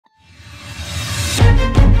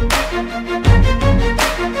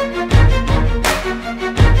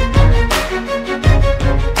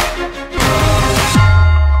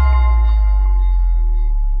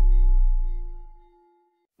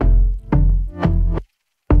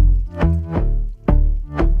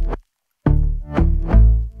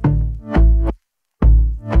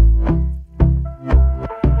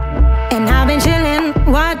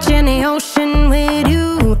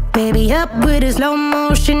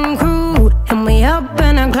skeleton crew, and we up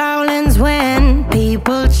in our cloudlands when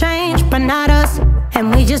people change, but not us.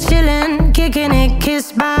 And we just chillin', kicking it,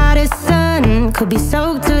 kissed by the sun. Could be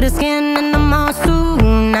soaked to the skin in the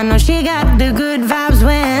monsoon. I know she got the good vibes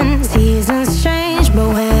when seasons change, but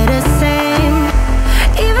we're the same.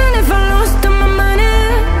 Even if I lost all my money,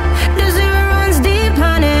 the zero runs deep,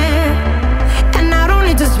 honey. And I don't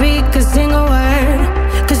need to speak a single word,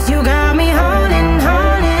 'cause you got me holding,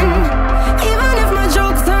 holding. Even if my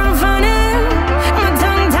jokes aren't funny, my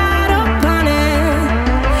tongue tied up on it.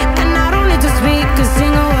 And I don't need to speak a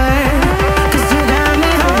single word, 'cause you got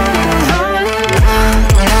me holding, holding.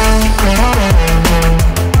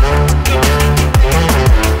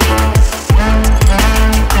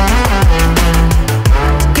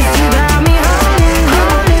 'Cause you got me holding,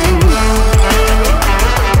 holding.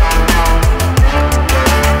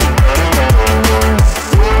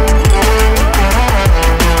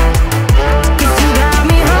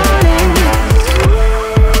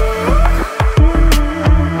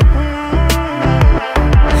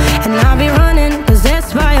 And I'll be running,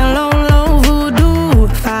 possessed by a low, low voodoo.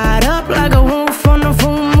 Fired up like a wolf on the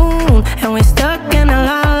full moon. And we're stuck in a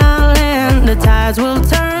la la land. The tides will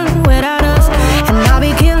turn without us. And I'll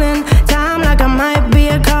be killing time like I might be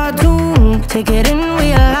a cartoon. Take it in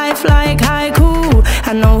real life like haiku.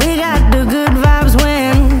 I know we got the good vibes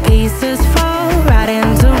when pieces fall right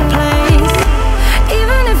into place.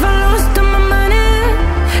 Even if I lost all my money,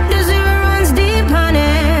 the zero runs deep,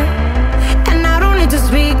 honey. And I don't need to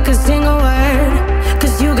speak a single word,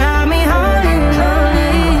 'cause you got me holding,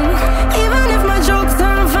 holding. Even if my jokes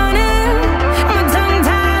aren't funny, my tongue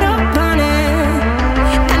tied up on it.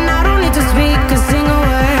 And I don't need to speak a single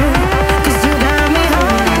word, 'cause you got me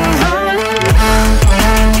holding, holding.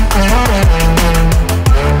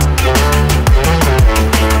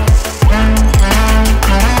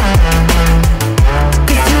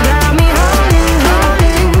 'Cause you got me holding,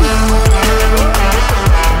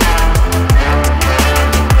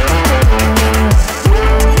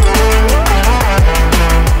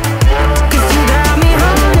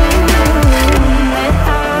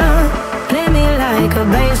 play me like a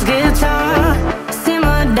bass guitar,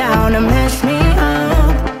 simmer down and mash me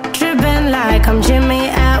up, tripping like I'm Jimmy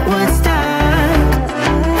at Woodstock.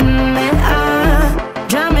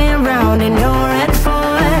 Drive me around in your red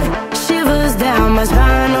Ford, shivers down my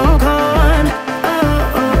spinal cord.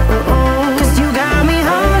 Oh, oh, oh, oh. 'Cause you got me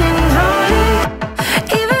holding, holding.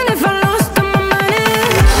 Even if I lost all my money,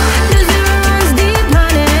 the zero runs deep,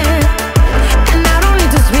 honey. And I don't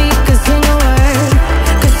need to speak a single word,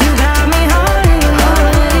 'cause you got me holding,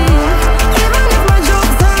 holding. Even if my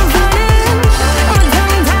jokes aren't funny, my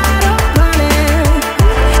tongue tied up on it.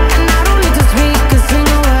 And I don't need to speak a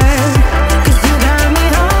single word, 'cause you got me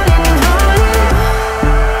holding, holding.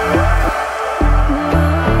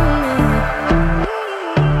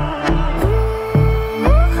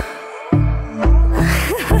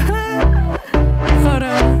 Hold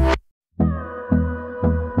on.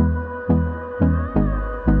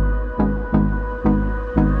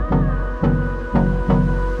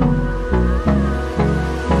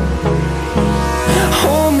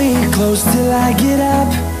 Hold me close till I get up.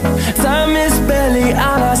 Time is barely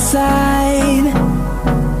on our side.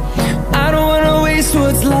 I don't wanna waste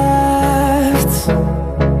what's left.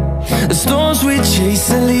 The storms we chase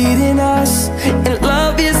are leading us, and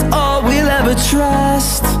love is all we'll ever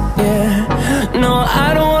trust. Yeah, no, I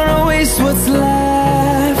don't wanna waste what's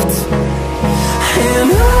left. And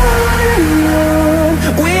on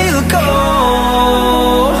we'll go,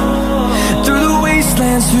 through the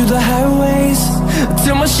wastelands, through the highways,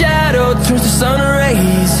 till my shadow turns to sun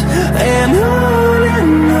rays. And on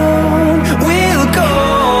we'll go,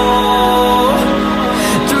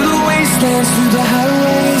 through the wastelands, through the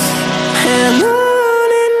highways. And on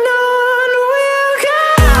we'll go.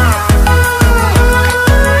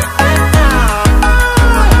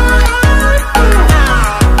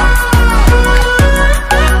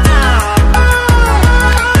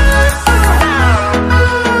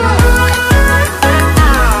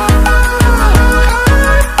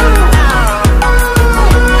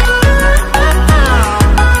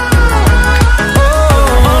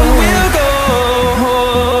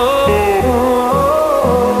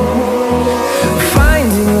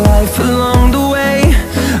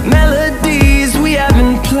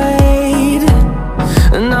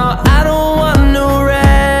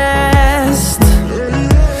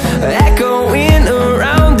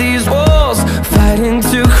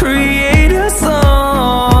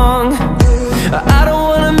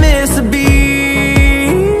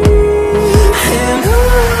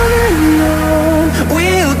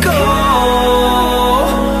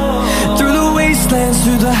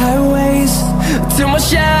 the highways, till my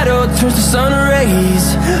shadow turns to sun rays.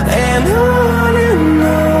 And on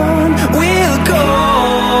we'll go,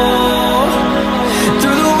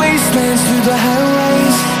 through the wastelands, through the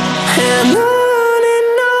highways. And on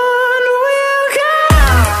we'll go.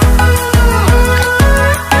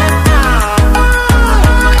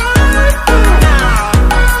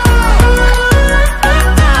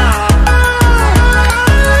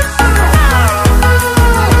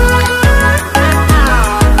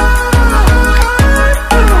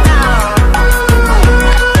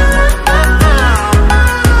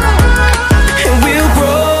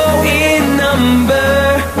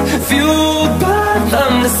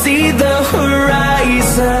 See the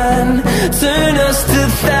horizon turn us to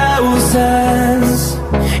thousands,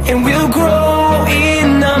 and we'll grow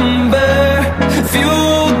in number,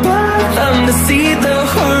 fueled by them to see the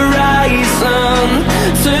horizon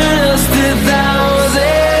turn us to thousands.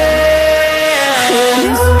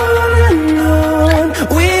 And on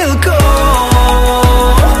we'll go,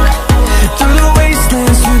 through the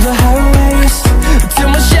wastelands, through the highways, till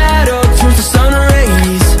my shadow turns to sun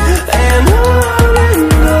rays. And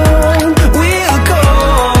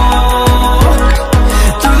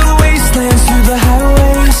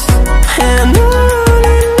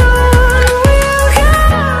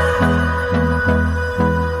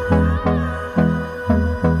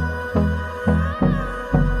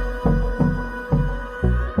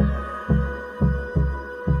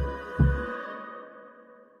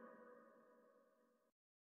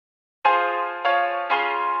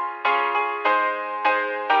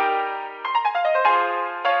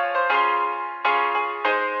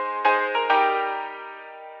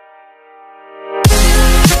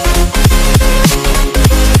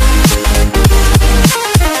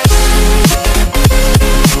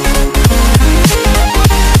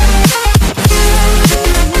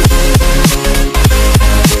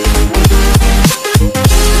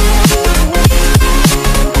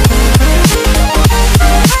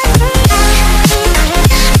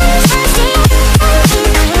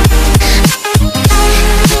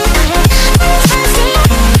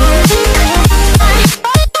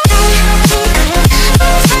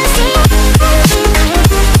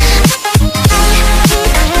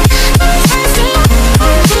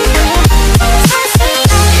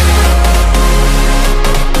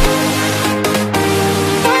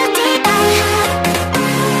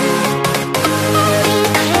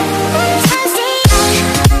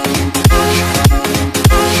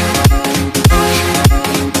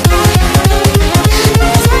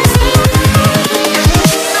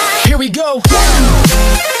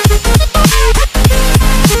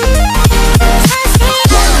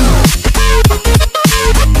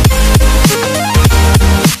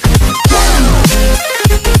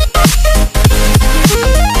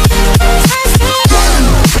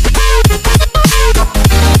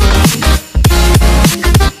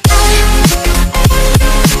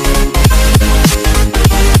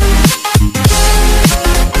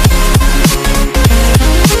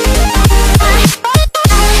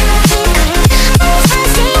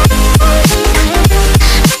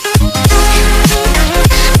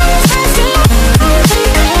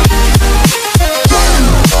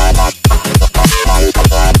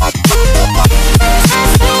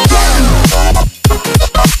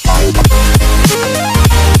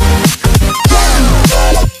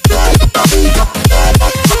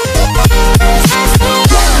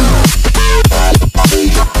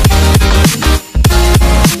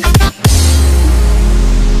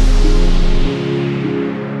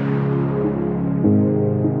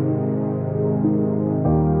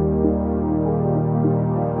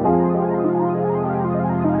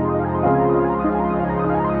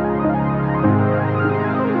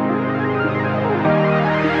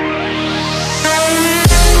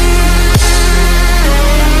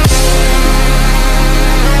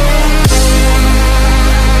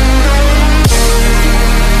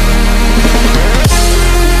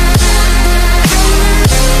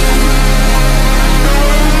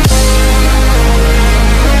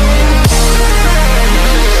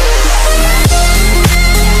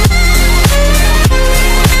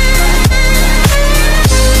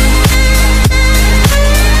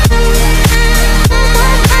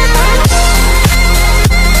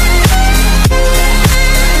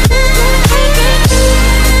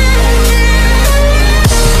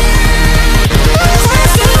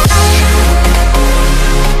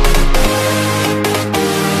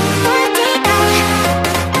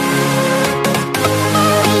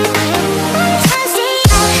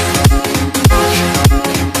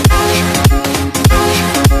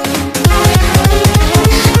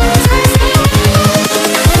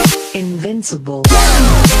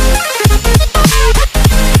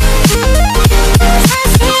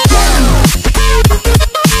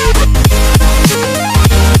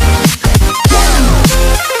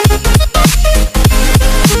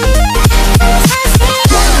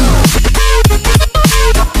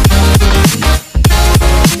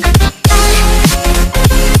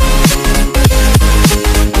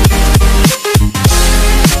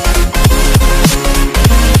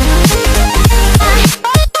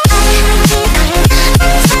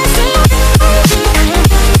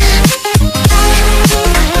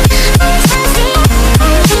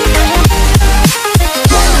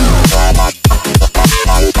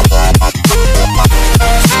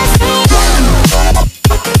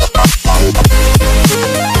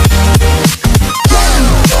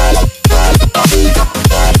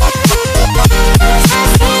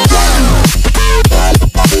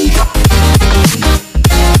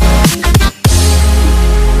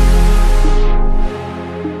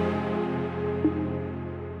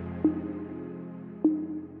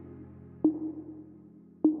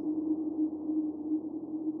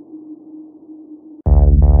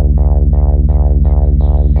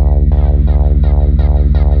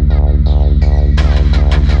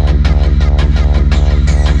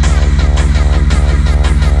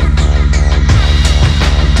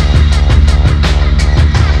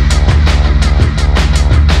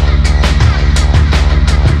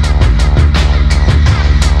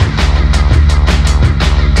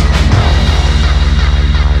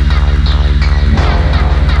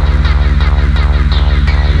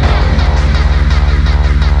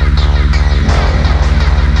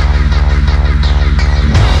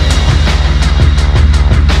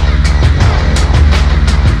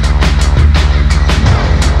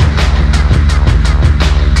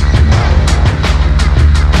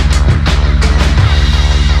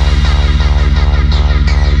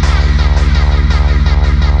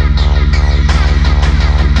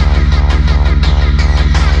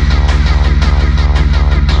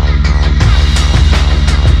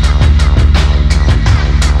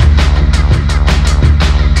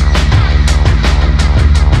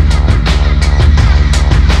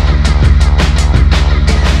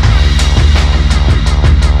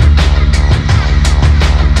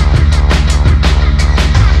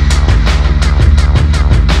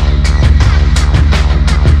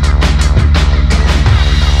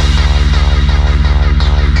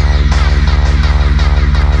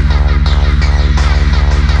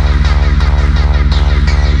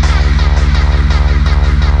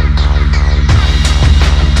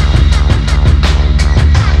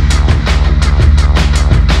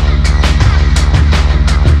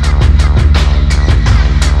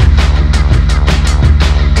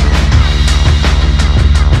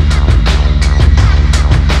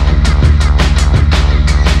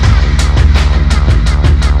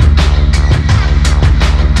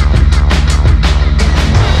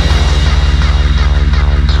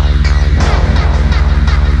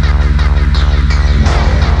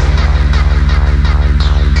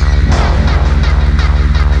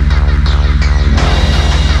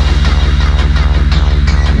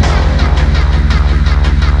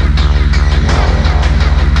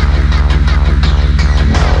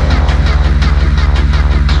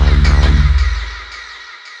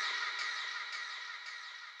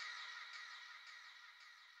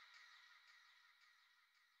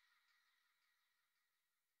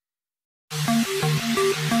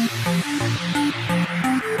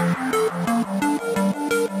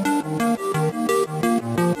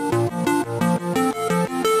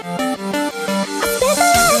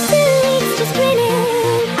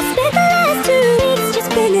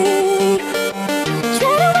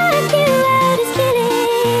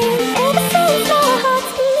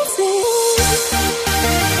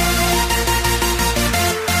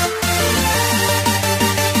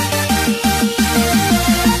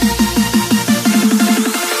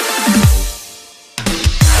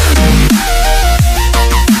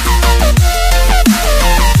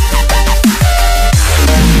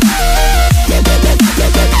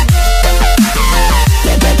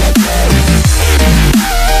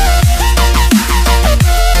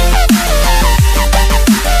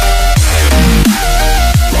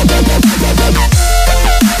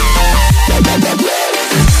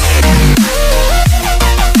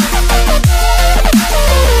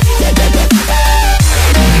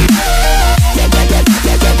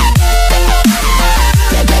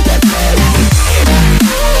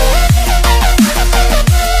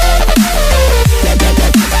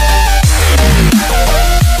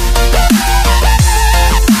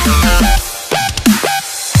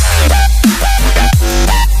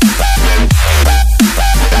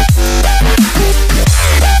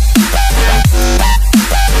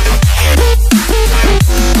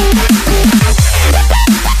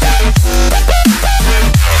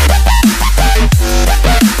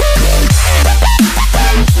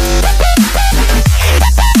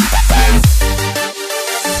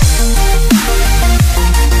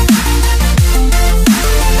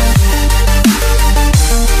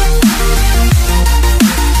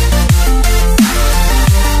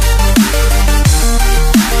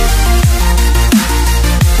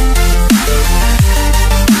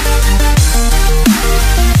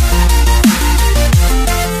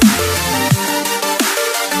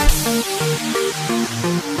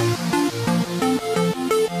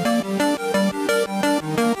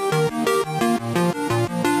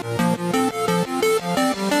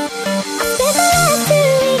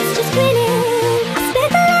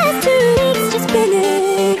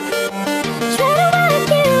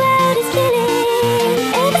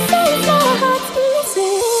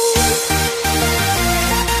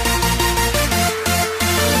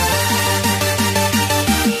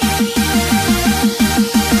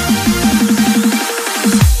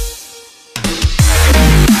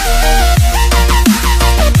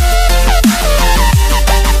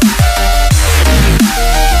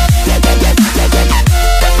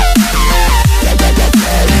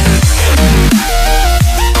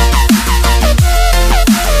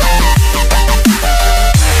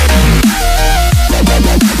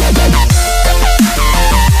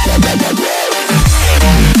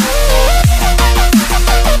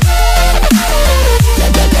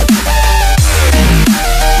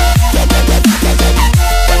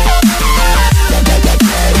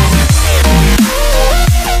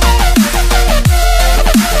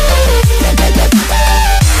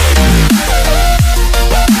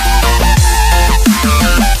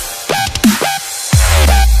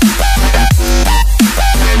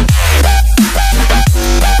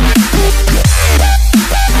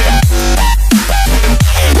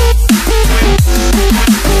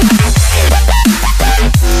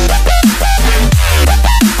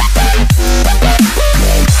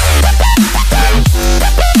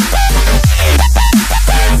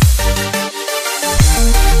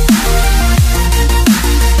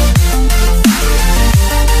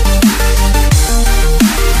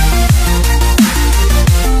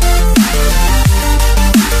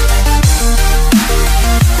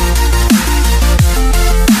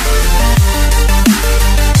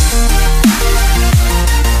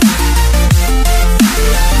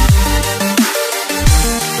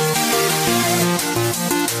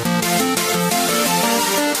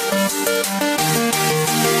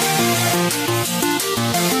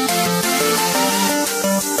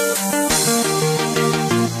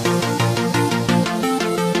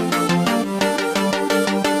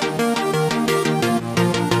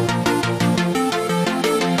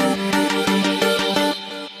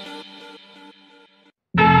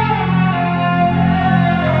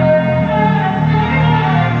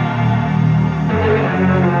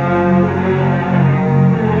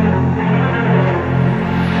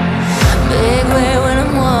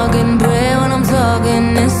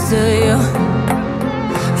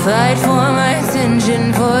Fight for my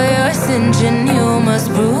attention, for your ascension, you must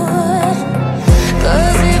prove.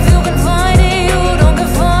 Cause if you can find it, you don't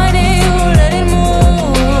confine it, you let it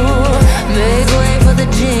move. Make way for the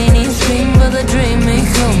genie, scream for the dream, may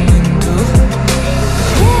come into.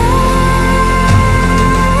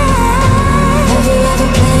 Have you ever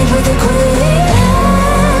played with a queen?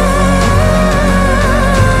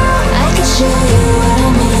 I can show you what I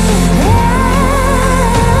mean.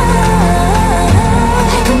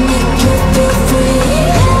 I can make you feel free.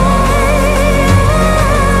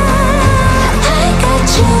 I got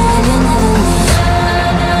you when you never leave.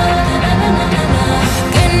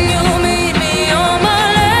 Can you meet me on my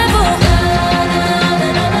level?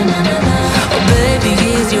 Oh baby,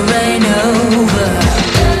 is your reign over?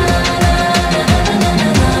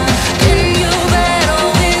 Can you battle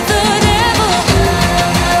with the devil?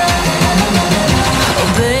 Oh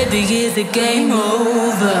baby, is the game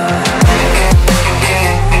over?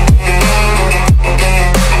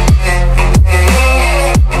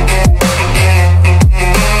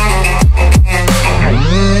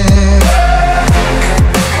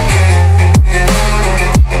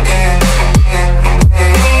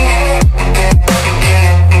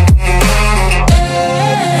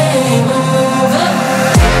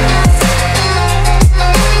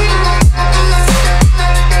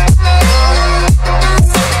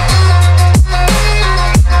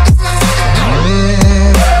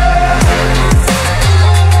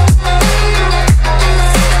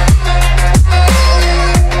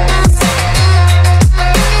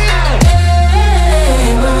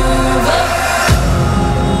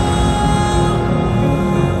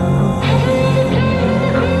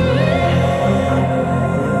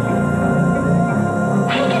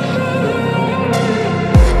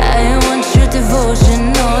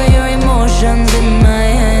 All your emotions in my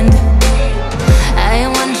hand. I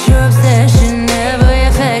want your obsession, every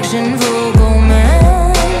affection, full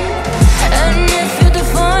man. And if you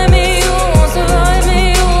define me, you won't survive me,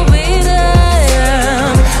 you'll be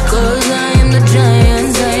there. Cause I am the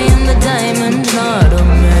giant, I am the diamond, not a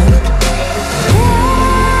man.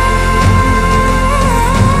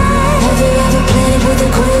 Have you ever played with a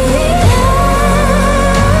queen?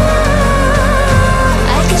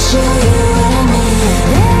 I can show you what I mean.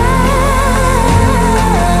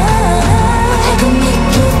 I can make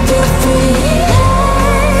you feel free.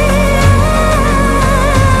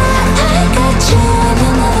 I got you when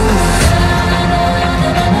you never leave.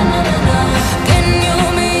 Can you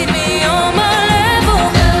meet me on my level?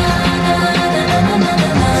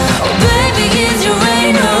 Oh baby, is your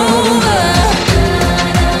reign over?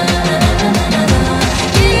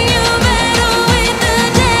 Can you battle with the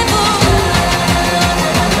devil?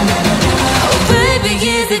 Oh baby,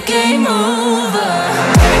 is the game over?